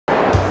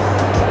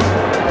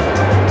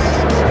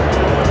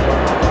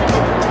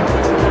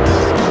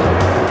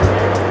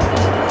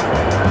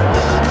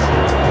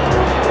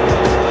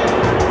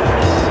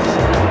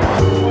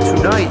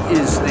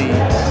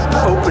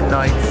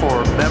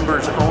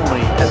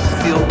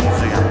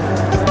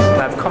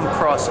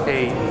across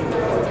a,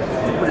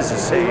 what is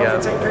this? You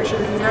want to take a picture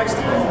of you next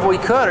to me? We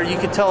could, or you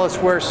could tell us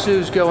where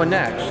Sue's going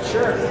next.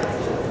 Sure.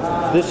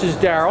 This is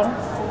Daryl.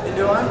 How you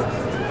doing?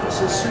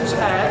 This is Sue's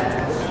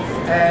hat.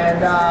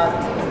 And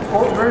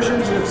both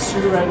versions of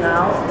Sue right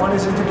now. One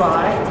is in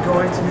Dubai,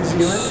 going to New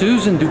Zealand.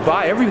 Sue's in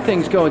Dubai.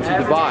 Everything's going to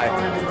Dubai.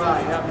 Going to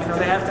Dubai. Yeah. You know,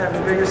 they have to have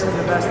the biggest and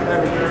the best of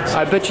everything. So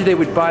I bet you they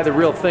would buy the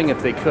real thing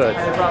if they could.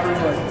 they probably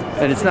would.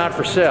 And it's not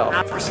for sale.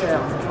 Not for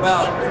sale.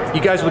 Well,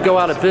 You guys would go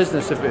out of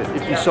business if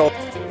you sold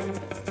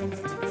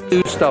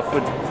Sue stuff.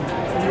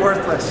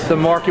 worthless. The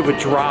market would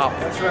drop.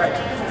 That's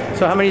right.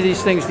 So how many of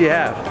these things do you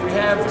have? We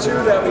have 2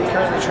 that we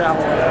currently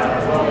travel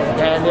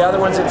with, and the other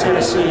one's in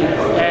Tennessee,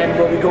 and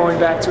we'll be going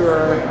back to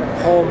our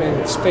home in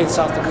Faith,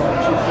 South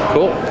Dakota.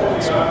 Cool.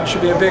 So it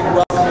should be a big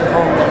welcoming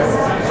home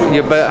there.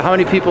 Yeah, but how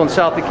many people in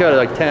South Dakota?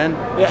 Like 10?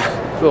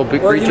 Yeah. Little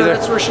big Well, creature you know, there?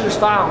 that's where she was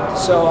found.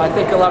 So I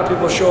think a lot of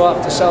people show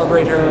up to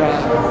celebrate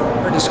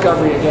her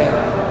discovery again.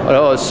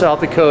 Oh, a South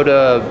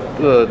Dakota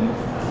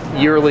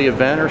yearly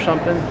event or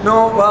something?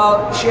 No,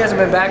 well, she hasn't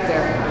been back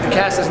there. The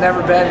cast has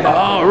never been.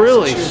 Oh,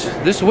 really?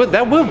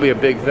 That will be a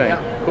big thing.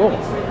 Yeah. Cool.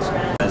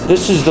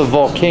 This is the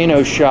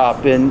volcano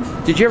shop, and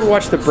did you ever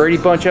watch the Brady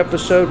Bunch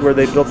episode where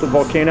they built the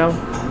volcano?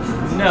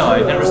 No,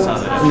 I never saw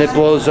that. And it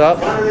blows up?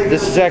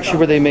 This is actually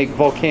where they make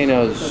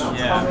volcanoes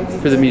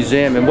for the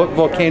museum. And what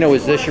volcano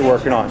is this you're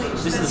working on?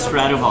 This is the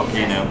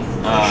stratovolcano.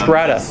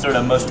 Strata. It's sort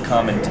of most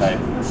common type.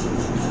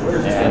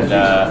 And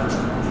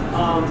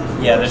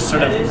yeah, there's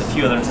sort of a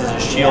few others.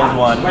 There's a shield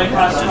one, which is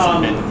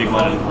a big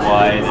one in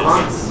Hawaii.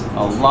 There's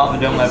a lava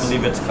dome, I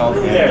believe it's called,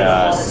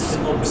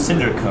 and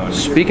cinder cone.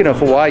 Speaking of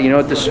Hawaii, you know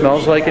what this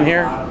smells like in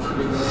here?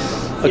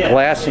 A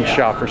glassing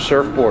shop for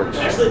surfboards.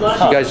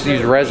 You guys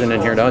use resin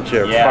in here, don't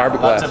you? Yeah,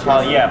 Fiberglass. lots of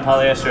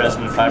polyester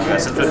resin and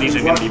fiberglass. That's what these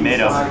are going to be made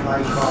of.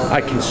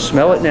 I can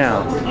smell it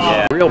now.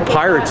 Yeah. Real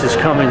Pirates is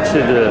coming to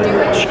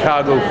the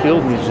Chicago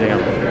Field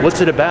Museum. What's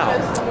it about?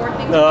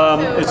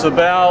 It's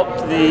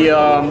about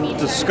the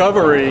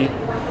discovery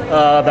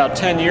about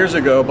 10 years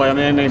ago by a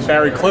man named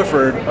Barry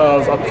Clifford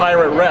of a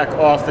pirate wreck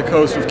off the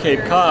coast of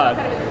Cape Cod,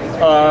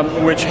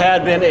 which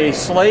had been a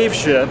slave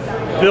ship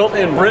built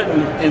in Britain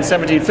in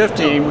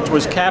 1715, which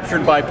was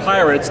captured by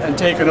pirates and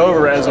taken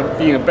over as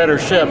being a better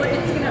ship.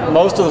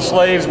 Most of the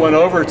slaves went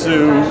over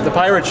to the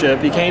pirate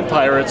ship, became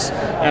pirates,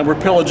 and were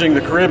pillaging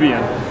the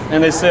Caribbean.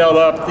 And they sailed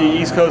up the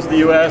east coast of the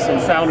U.S.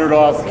 and foundered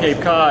off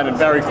Cape Cod, and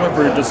Barry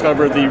Clifford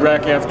discovered the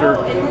wreck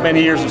after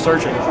many years of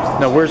searching.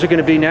 Now, where's it going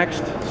to be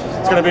next?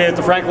 It's going to be at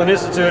the Franklin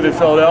Institute in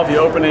Philadelphia,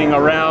 opening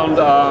around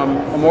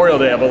Memorial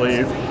Day, I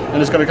believe.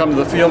 And it's going to come to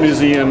the Field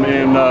Museum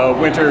in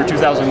winter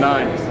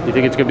 2009. You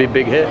think it's going to be a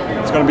big hit?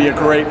 It's going to be a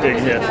great big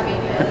hit.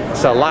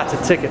 So lots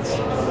of tickets.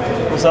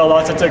 We'll sell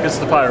lots of tickets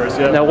to Pirates,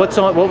 yeah. Now, what's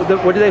on?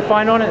 What do they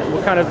find on it?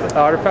 What kind of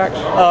artifacts?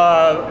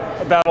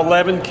 About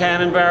 11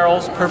 cannon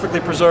barrels, perfectly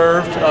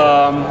preserved,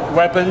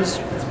 weapons,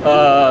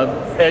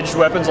 edged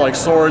weapons like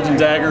swords and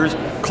daggers,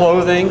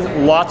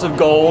 clothing, lots of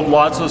gold,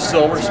 lots of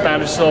silver,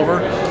 Spanish silver,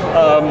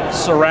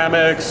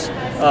 ceramics,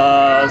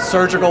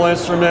 surgical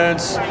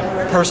instruments,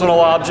 personal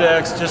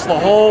objects, just the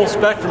whole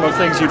spectrum of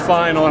things you'd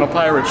find on a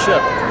pirate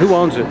ship. Who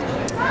owns it?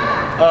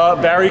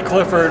 Barry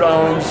Clifford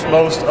owns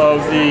most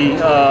of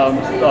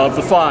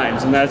the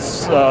finds, and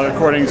that's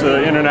according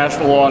to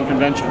international law and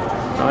convention.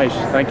 Nice,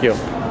 thank you.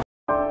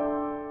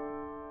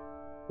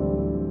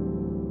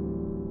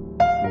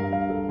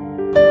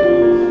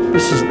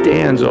 This is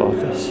Dan's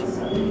office.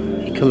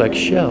 He collects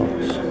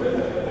shells.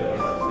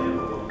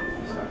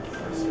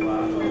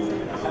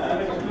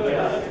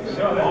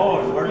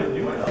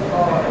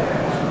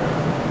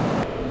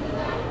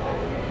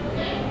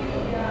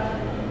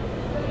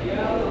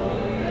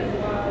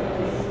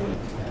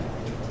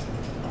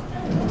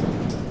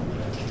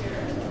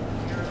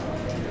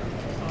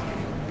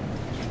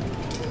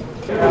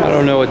 I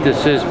don't know what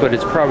this is, but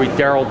it's probably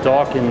Daryl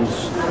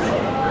Dawkins'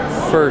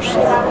 first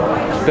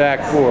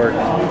backboard.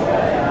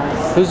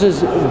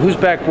 Whose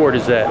backboard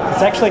is that?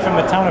 It's actually from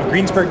the town of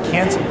Greensville,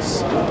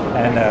 Kansas.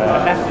 And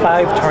an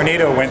F5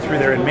 tornado went through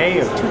there in May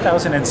of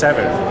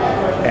 2007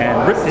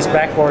 and ripped this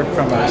backboard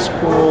from a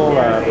school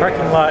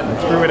parking lot and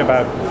threw it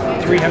about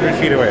 300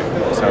 feet away.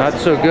 So not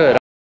so good.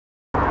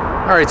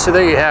 All right, so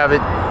there you have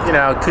it. You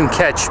know, couldn't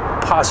catch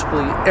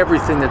possibly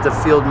everything that the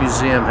Field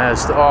Museum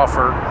has to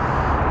offer.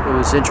 It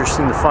was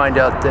interesting to find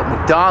out that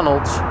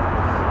McDonald's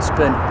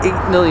spent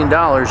 $8 million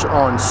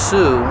on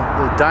Sue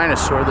the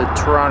dinosaur, the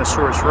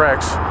Tyrannosaurus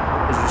Rex,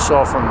 as you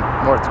saw from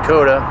North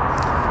Dakota,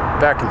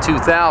 back in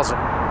 2000.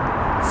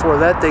 Before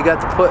that, they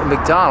got to put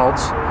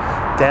McDonald's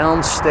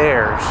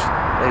downstairs.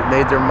 They've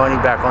made their money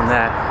back on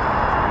that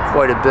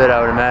quite a bit,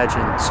 I would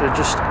imagine. So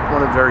just one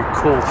of the very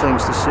cool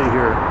things to see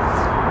here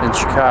in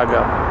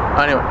Chicago.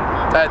 Anyway,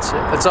 that's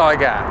it. That's all I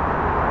got.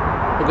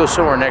 We'll go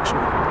somewhere next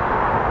week.